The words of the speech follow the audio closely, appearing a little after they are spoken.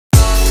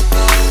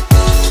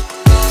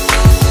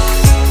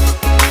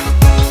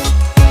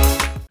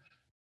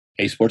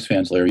Hey, sports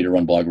fans, Larry to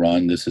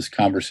RunBlogRun. This is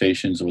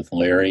Conversations with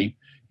Larry,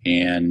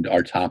 and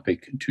our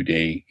topic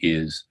today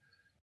is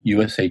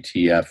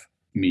USATF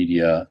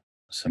media,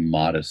 some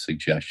modest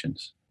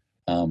suggestions.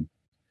 I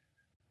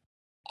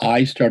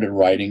started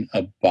writing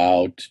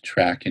about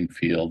track and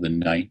field in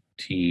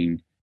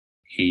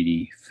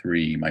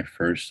 1983. My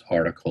first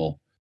article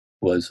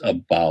was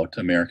about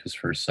America's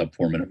first sub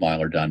 4-minute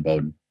miler, Don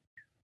Bowden.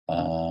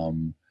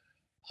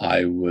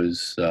 I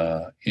was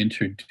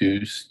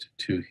introduced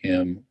to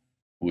him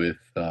with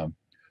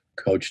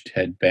Coach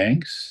Ted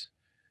Banks,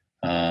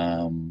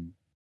 and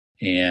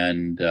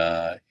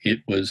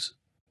it was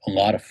a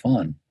lot of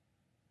fun.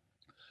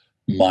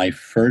 My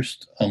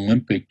first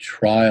Olympic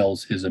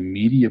trials as a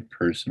media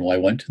person, well, I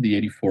went to the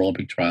 84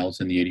 Olympic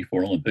trials in the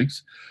 84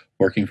 Olympics,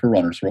 working for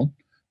Runner's World.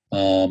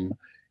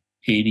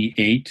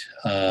 88,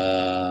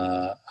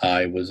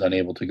 I was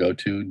unable to go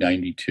to,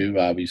 92,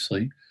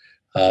 obviously.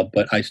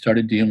 But I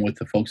started dealing with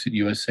the folks at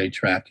USA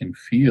Track and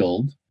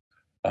Field,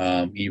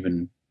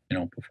 even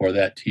before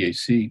that,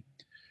 TAC.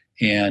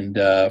 And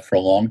for a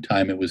long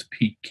time, it was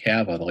Pete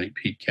Cava, the late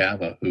Pete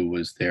Cava, who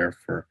was there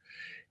for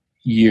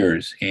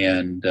years,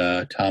 and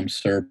Tom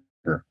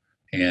Serber.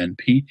 And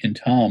Pete and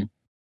Tom,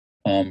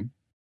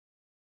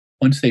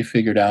 once they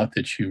figured out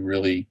that you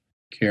really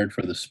cared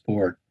for the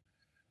sport,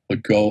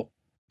 would go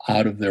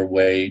out of their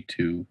way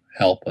to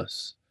help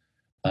us.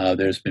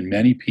 There's been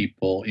many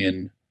people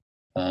in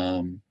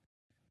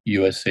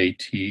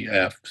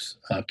USATF's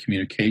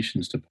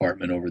communications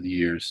department over the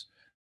years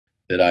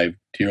that I've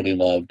dearly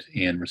loved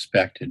and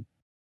respected.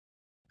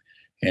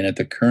 And at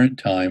the current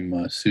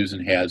time,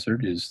 Susan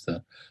Hazard is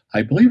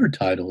I believe her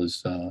title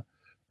is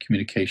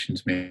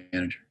communications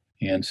manager.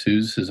 And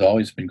Suze has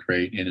always been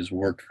great and has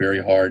worked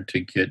very hard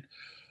to get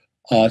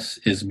us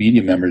as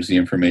media members the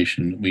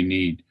information we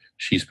need.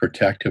 She's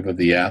protective of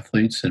the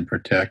athletes and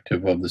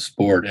protective of the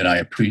sport, and I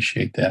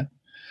appreciate that.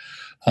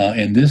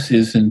 And this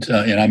isn't,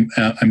 and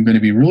I'm going to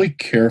be really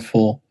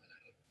careful,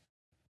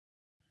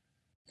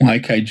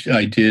 like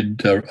I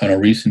did on a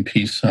recent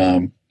piece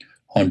on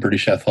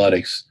British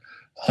athletics,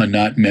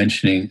 not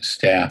mentioning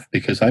staff,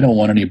 because I don't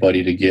want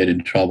anybody to get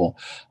in trouble.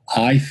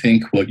 I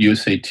think what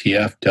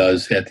USATF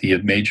does at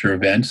the major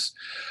events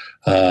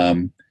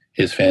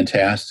is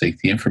fantastic.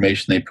 The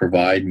information they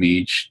provide me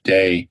each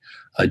day,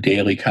 a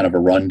daily kind of a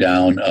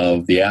rundown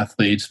of the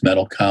athletes,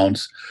 medal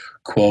counts,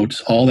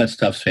 quotes, all that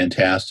stuff's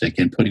fantastic,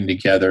 and putting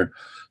together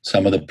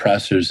some of the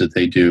pressers that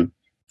they do.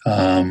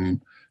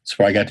 It's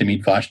where I got to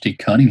meet Vashti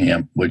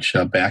Cunningham, which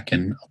back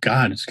in,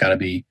 it's got to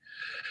be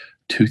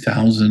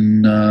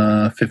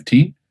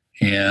 2015,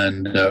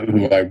 and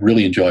who I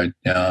really enjoyed,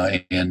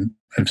 and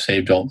I've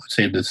saved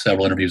the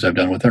several interviews I've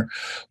done with her.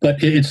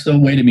 But it's the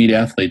way to meet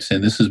athletes,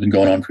 and this has been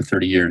going on for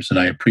 30 years, and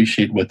I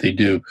appreciate what they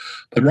do.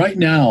 But right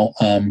now,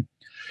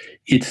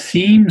 it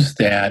seems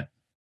that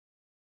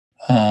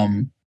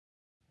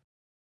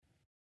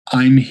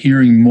I'm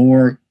hearing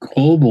more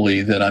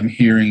globally than I'm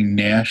hearing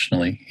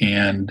nationally.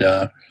 And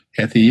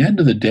at the end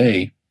of the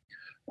day,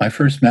 my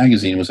first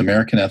magazine was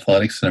American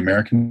Athletics and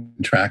American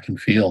Track and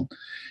Field.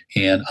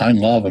 And I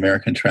love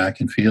American Track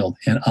and Field,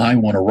 and I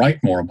want to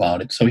write more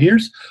about it. So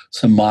here's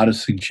some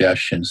modest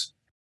suggestions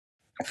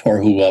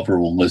for whoever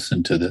will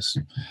listen to this.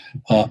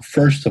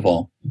 First of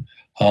all,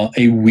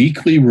 a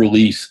weekly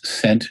release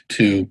sent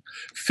to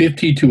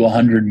 50 to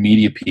 100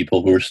 media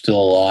people who are still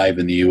alive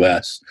in the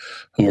U.S.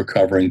 who are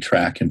covering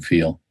track and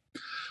field.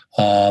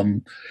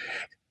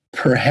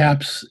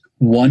 Perhaps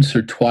once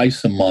or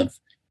twice a month,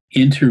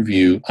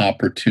 interview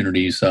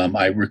opportunities.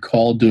 I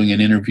recall doing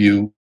an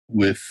interview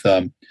with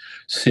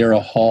Sarah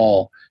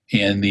Hall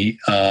and the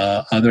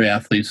other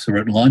athletes that were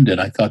in London.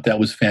 I thought that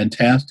was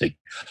fantastic.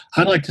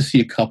 I'd like to see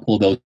a couple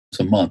of those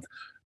a month.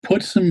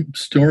 Put some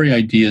story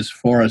ideas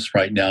for us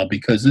right now,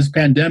 because this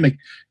pandemic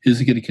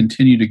is going to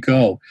continue to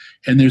go,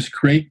 and there's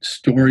great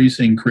stories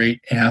and great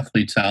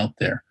athletes out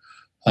there.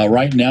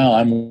 Right now,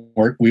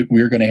 we're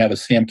going to have a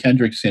Sam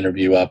Kendricks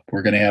interview up.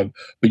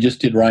 We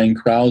just did Ryan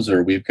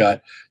Krauser. We've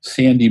got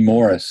Sandy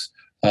Morris.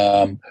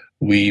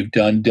 We've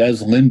done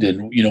Des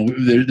Linden.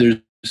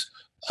 There's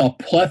a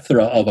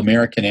plethora of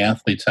American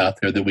athletes out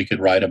there that we could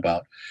write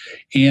about,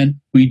 and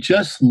we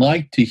just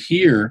like to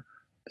hear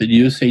that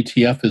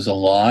USATF is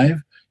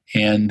alive,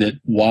 and that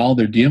while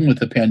they're dealing with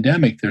the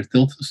pandemic, they're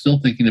still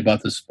thinking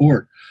about the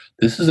sport.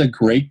 This is a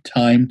great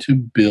time to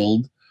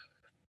build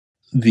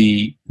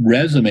the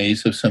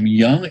resumes of some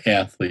young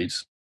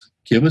athletes.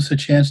 Give us a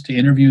chance to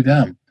interview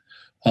them.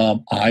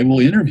 I will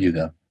interview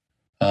them.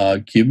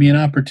 Give me an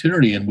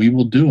opportunity, and we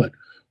will do it.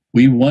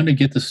 We want to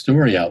get the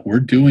story out. We're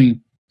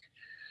doing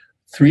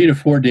 3 to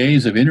 4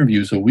 days of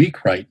interviews a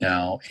week right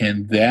now,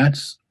 and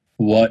that's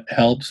what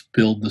helps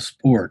build the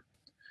sport.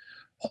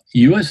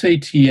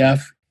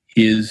 USATF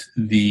is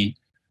the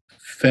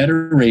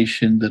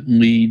federation that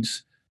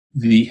leads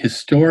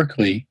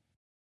historically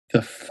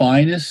the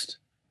finest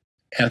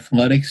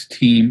athletics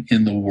team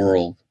in the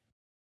world.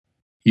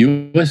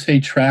 USA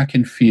Track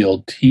and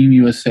Field, Team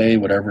USA,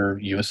 whatever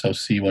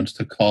USOC wants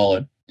to call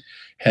it,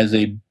 has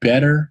a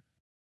better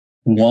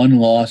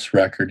won-loss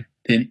record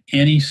than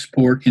any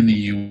sport in the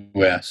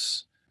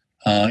U.S.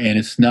 And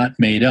it's not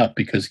made up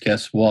because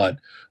guess what?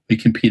 We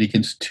compete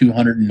against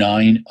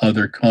 209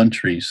 other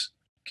countries.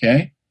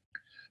 Okay.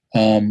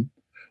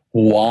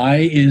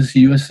 Why does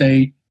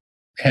USA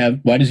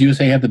have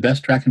the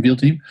best track and field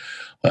team?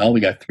 Well,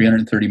 we got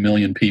 330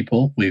 million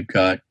people. We've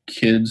got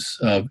kids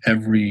of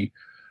every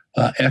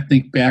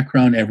ethnic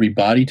background, every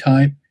body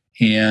type,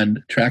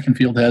 and track and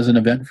field has an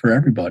event for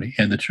everybody.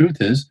 And the truth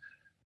is,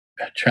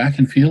 track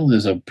and field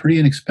is a pretty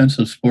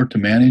inexpensive sport to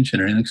manage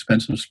and an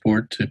inexpensive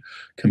sport to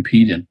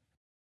compete in.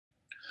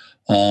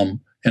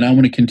 And I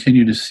want to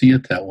continue to see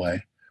it that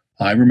way.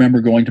 I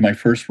remember going to my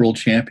first World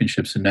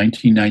Championships in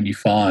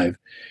 1995,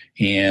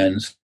 and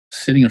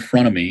sitting in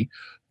front of me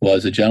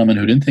was a gentleman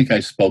who didn't think I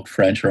spoke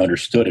French or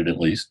understood it at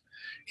least,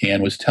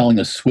 and was telling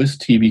a Swiss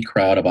TV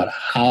crowd about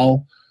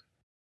how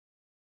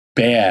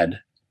bad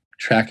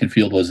track and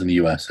field was in the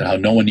U.S. and how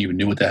no one even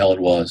knew what the hell it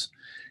was.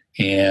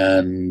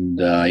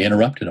 And I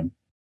interrupted him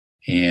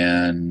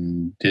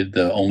and did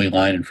the only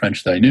line in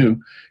French that I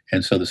knew.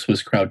 And so the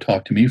Swiss crowd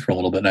talked to me for a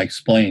little bit, and I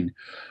explained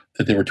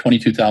that there were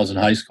 22,000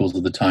 high schools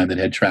at the time that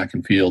had track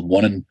and field,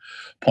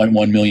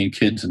 1.1 million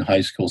kids in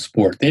high school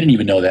sport. They didn't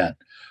even know that.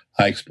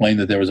 I explained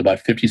that there was about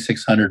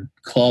 5,600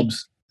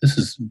 clubs. This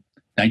is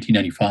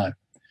 1995.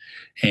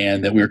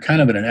 And that we were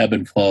kind of in an ebb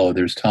and flow.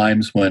 There's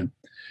times when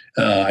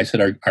I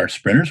said our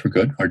sprinters were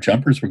good, our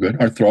jumpers were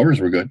good, our throwers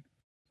were good.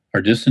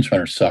 Our distance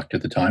runners sucked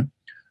at the time.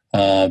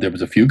 There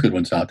was a few good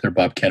ones out there.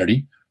 Bob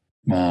Kennedy,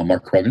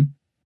 Mark Croghan,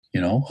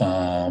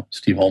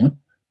 Steve Holman,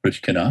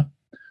 Rich Knapp.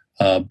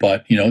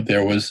 But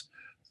there was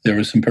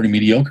some pretty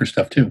mediocre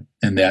stuff too,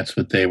 and that's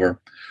what they were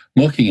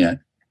looking at.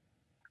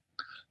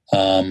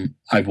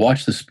 I've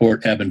watched the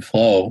sport ebb and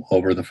flow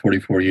over the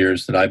 44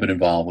 years that I've been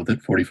involved with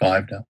it,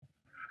 45 now,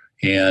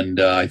 and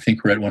I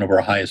think we're at one of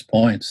our highest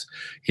points.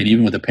 And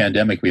even with the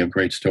pandemic, we have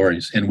great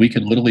stories, and we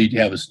can literally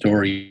have a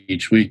story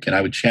each week. And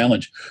I would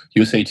challenge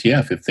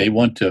USATF if they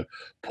want to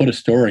put a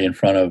story in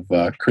front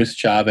of Chris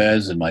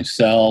Chavez and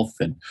myself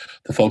and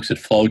the folks at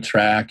Flow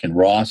Track and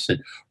Ross at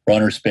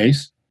Runner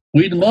Space.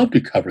 We'd love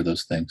to cover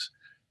those things.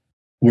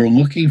 We're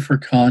looking for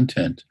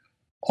content.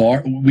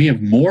 We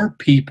have more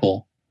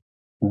people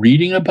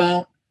reading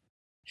about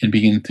and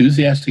being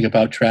enthusiastic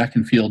about track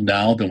and field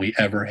now than we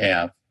ever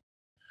have.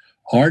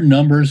 Our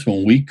numbers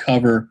when we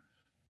cover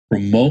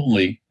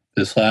remotely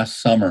this last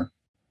summer,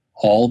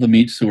 all the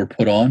meets that were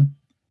put on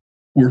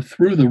were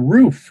through the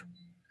roof.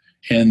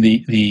 And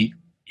the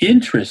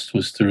interest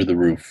was through the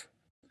roof.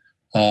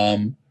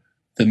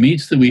 The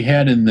meets that we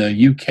had in the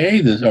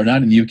UK, or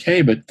not in the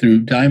UK, but through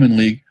Diamond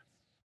League,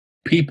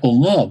 people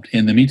loved.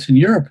 And the meets in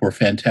Europe were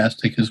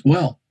fantastic as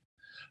well.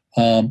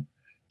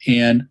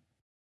 And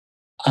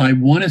I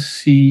want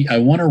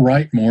to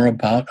write more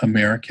about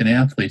American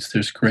athletes.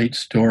 There's great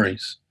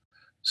stories.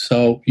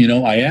 So,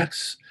 I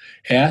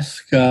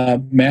ask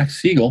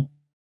Max Siegel,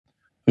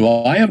 who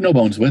I have no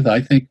bones with.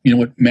 I think,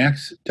 what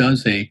Max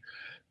does a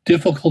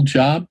difficult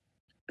job.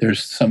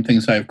 There's some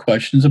things I have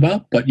questions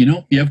about, but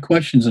you have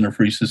questions in a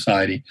free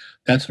society.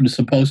 That's what it's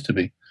supposed to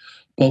be.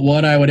 But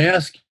what I would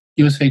ask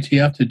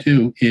USATF to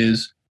do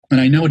is,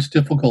 and I know it's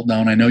difficult now,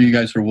 and I know you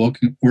guys are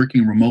working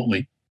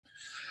remotely,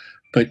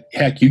 but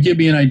heck, you give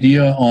me an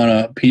idea on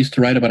a piece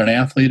to write about an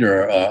athlete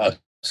or a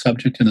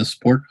subject in the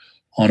sport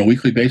on a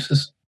weekly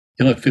basis,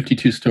 you'll have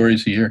 52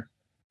 stories a year.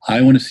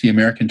 I want to see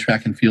American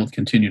track and field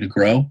continue to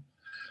grow,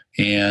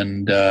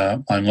 and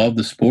I love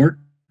the sport.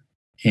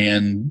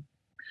 And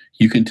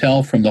you can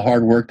tell from the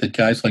hard work that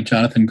guys like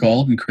Jonathan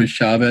Gault and Chris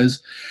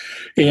Chavez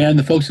and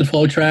the folks at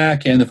Flow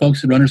Track and the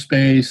folks at Runner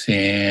Space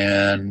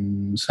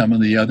and some of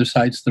the other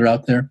sites that are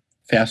out there,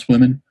 Fast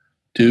Women,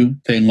 do.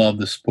 They love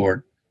the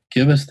sport.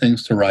 Give us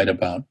things to write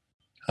about.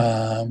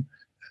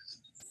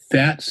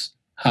 That's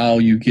how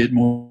you get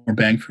more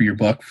bang for your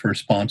buck for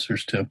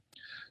sponsors too.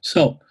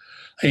 So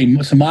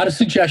some modest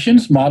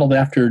suggestions modeled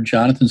after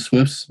Jonathan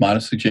Swift's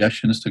modest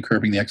suggestions to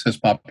curbing the excess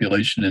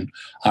population in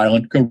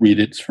Ireland. Go read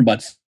it. It's from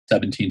about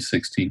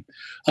 1716.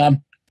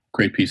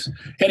 Great piece.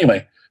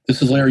 Anyway,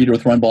 this is Larry Eater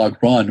with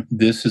RunBlogRun.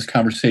 This is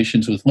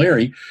Conversations with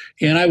Larry,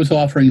 and I was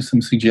offering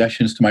some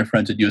suggestions to my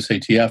friends at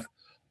USATF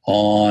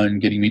on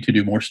getting me to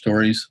do more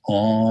stories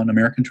on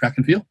American track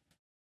and field.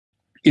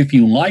 If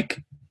you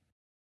like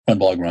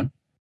RunBlogRun,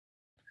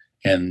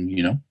 and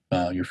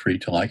you're free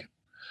to like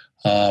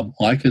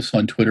us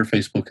on Twitter,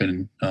 Facebook,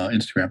 and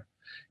Instagram.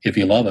 If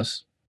you love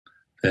us,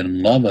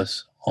 then love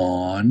us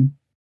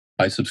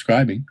by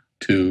subscribing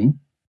to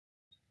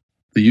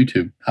the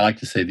YouTube. I like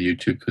to say the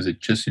YouTube because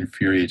it just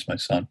infuriates my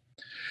son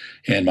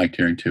and Mike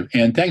Deering too.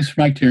 And thanks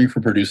Mike Deering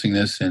for producing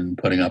this and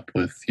putting up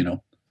with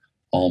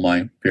all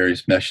my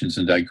various meshes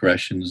and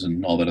digressions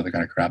and all that other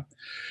kind of crap.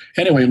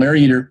 Anyway,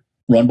 Larry Eater,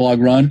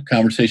 RunBlogRun,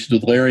 Conversations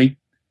with Larry,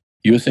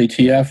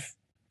 USATF,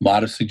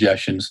 modest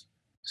suggestions,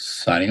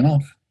 signing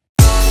off.